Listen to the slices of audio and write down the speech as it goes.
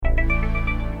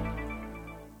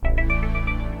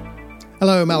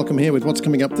Hello, Malcolm here with what's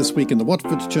coming up this week in the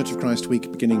Watford Church of Christ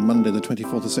week, beginning Monday the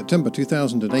 24th of September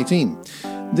 2018.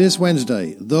 This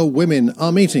Wednesday, the women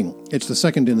are meeting. It's the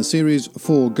second in the series,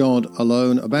 For God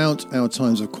Alone, about our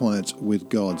times of quiet with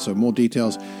God. So more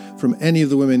details from any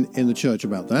of the women in the church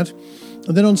about that.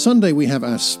 And then on Sunday, we have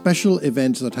our special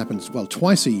event that happens,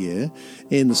 twice a year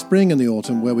in the spring and the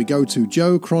autumn, where we go to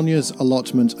Joe Cronya's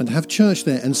allotment and have church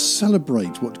there and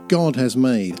celebrate what God has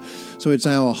made. So it's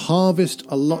our harvest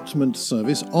allotment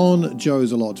service on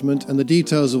Joe's allotment, and the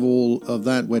details of all of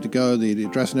that, where to go, the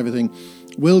address and everything,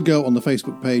 will go on the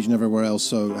Facebook page and everywhere else.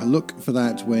 So look for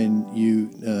that when you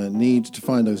need to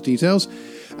find those details.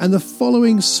 And the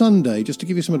following Sunday, just to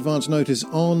give you some advance notice,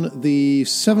 on the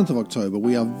 7th of October,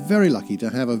 we are very lucky to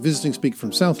have a visiting speaker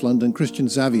from South London, Christian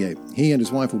Xavier. He and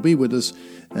his wife will be with us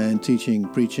and teaching,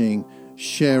 preaching,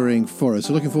 sharing for us.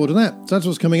 So looking forward to that. So that's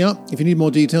what's coming up. If you need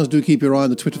more details, do keep your eye on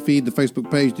the Twitter feed, the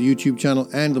Facebook page, the YouTube channel,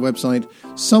 and the website.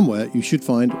 Somewhere you should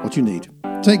find what you need.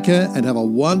 Take care and have a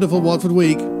wonderful Watford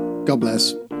week. God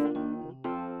bless.